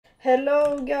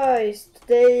Hello guys,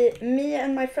 today me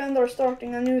and my friend are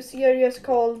starting a new series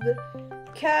called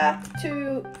Cat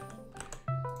Too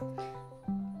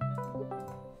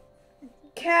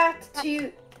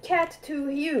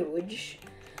Huge.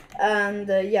 And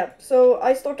yeah, so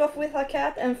I start off with a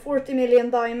cat and 40 million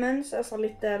diamonds as a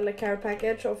little care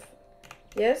package of,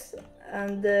 yes,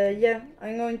 and yeah,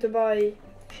 I'm going to buy.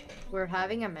 We're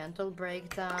having a mental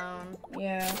breakdown.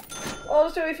 Yeah.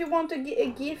 Also, if you want to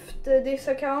gift this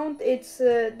account, it's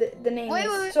the name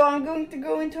is. So I'm going to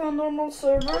go into a normal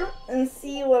server and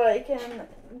see what I can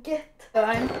get.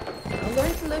 I'm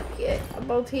going to look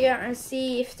about here and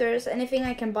see if there's anything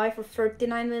I can buy for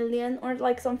 39 million or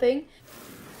like something.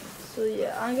 So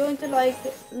yeah, I'm going to like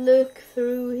look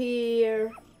through here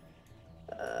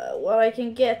what I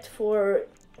can get for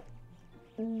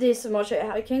this much.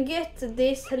 I can get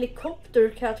this helicopter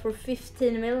cat for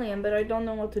 15 million, but I don't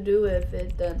know what to do with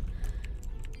it then,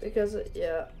 because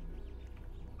yeah,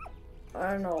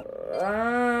 I don't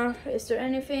know. Is there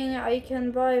anything I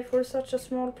can buy for such a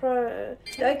small price?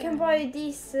 I can buy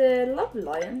these love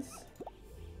lions.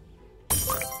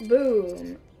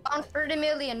 Boom. On 30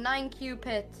 million, 9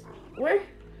 cupids. Where?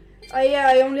 Yeah,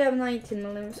 I only have 19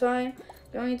 million, so I'm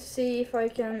going to see if I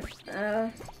can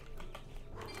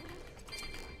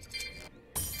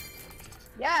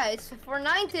Yeah, it's for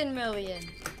 19 million.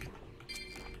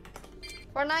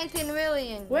 For 19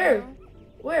 million. Where? Bro.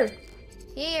 Where?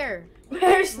 Here.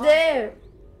 Where's there?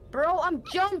 Bro, I'm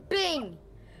jumping.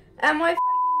 Am I fucking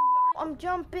blind? I'm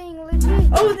jumping,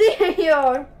 legit. Oh, there you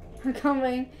are. I'm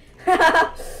coming.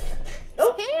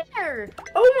 Oh. Here.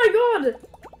 Oh my god.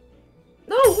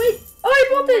 No, wait. Oh, I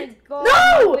bought it. God,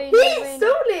 No, win, he win.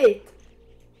 stole it.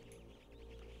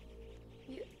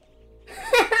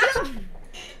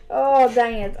 Oh,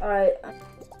 dang it. I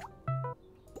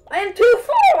am too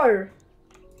far.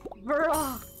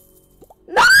 Bro.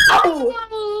 No.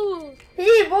 No.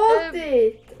 He bought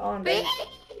it. Oh, no. Babe.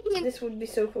 This would be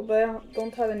so cool, but I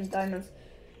don't have any diamonds.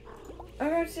 I'm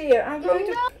going to see here. I'm going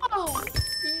to. No.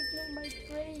 My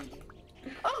brain.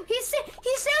 Oh, he's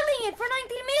selling it for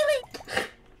 19 million.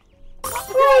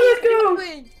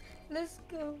 Oh, Let's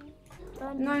go.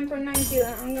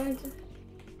 9.90. I'm going to.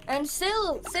 And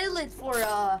sell it for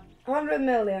 100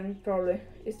 million, probably.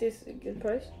 Is this a good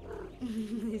price?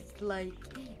 it's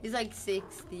like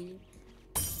 60.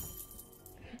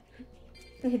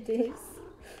 It is.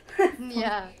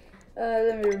 Yeah.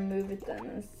 Let me remove it then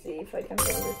and see if I can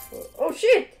sell it for. Oh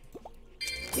shit!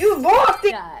 You bought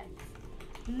it! Yeah.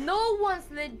 No one's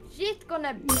legit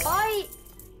gonna buy.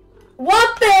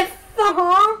 What the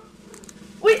fuck?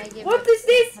 Wait, what is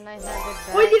this? Can I have it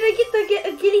back? Why did I get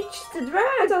a glitched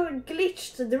dragon? A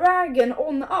glitched dragon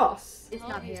on us. It's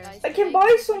not here. I can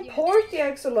buy some party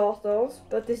axolotls,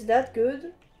 but is that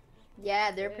good?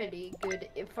 Yeah, they're pretty good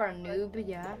for a noob.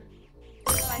 Yeah.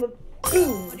 But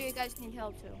boom. What do you guys need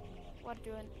help to? What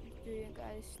do you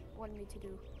guys want me to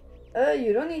do?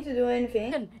 You don't need to do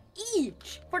anything.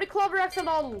 Each for the clover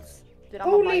axolotls. Dude,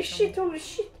 Holy shit! Holy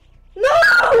shit!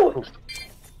 No!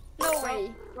 No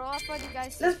way. Bro, I thought you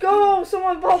guys. Let's go!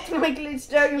 Someone bought my glitched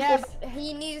dragon Yes, for.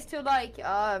 he needs to like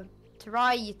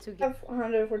try to I get. have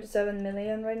 147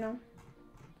 million right now.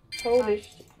 Holy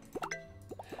shit!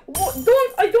 What?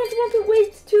 I don't want to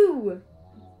wait too.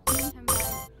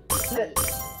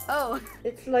 Oh,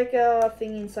 It's like a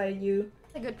thing inside you.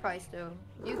 a good price though.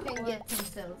 You can get some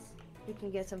cells. You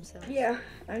can get some cells. Yeah,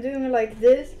 I'm doing it like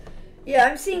this. Yeah,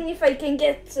 I'm seeing if I can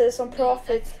get some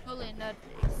profit. Fully not.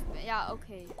 Yeah,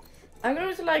 okay. I'm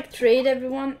going to like trade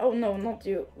everyone. Oh no, not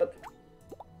you, but.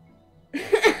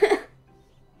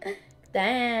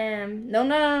 Damn.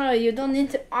 No, you don't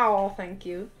need to. Oh, thank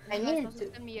you. I You guys need must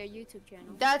to. send me your YouTube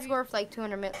channel. That's worth like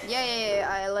 200 million.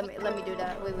 Yeah. Let me do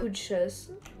that. Wait. Good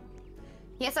shows.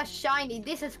 He has a shiny.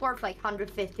 This is worth like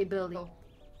 150 billion.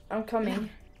 I'm coming.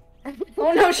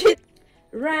 Oh no, shit.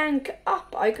 Rank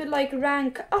up. I could like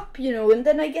rank up, you know, and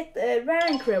then I get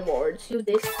rank rewards. Do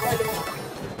this.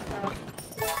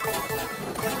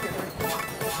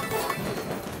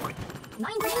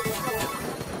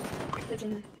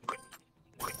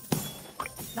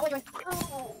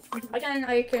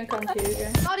 I can come to you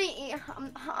again. Sorry,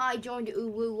 I joined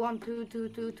Uwu 1 2 2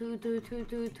 2 2 2 2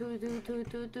 2 2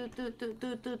 2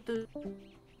 2 2 2.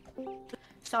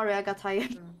 Sorry, I got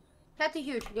tired. Cat is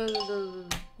huge. Go.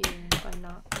 Yeah, why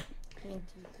not?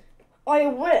 I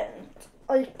went.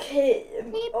 I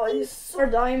came. I saw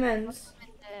diamonds.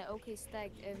 Okay,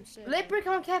 stacked.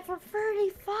 Leprechaun cat for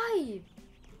 35,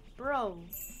 bro.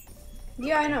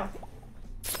 Yeah, I know.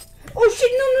 Oh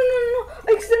shit! No!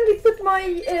 I accidentally put my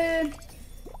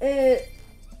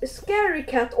scary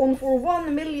cat on for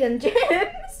 1 million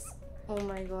gems. Oh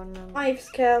my god, no. Knives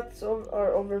cats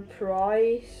are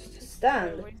overpriced.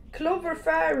 Stand. Clover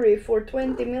Fairy for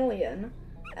 20 million.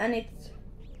 And it's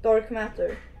dark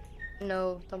matter.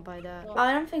 No, don't buy that.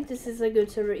 I don't think this is a good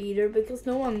server either because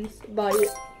no one's buying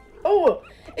it. Oh!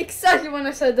 Exactly when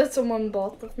I said that someone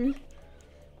bought of me.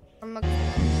 I'm a...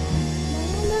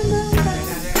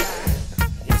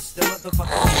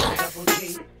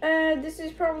 This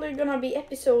is probably gonna be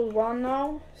episode 1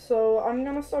 now. So I'm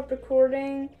gonna start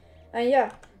recording. And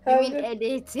yeah. You mean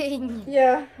editing?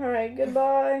 Yeah, alright,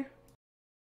 goodbye.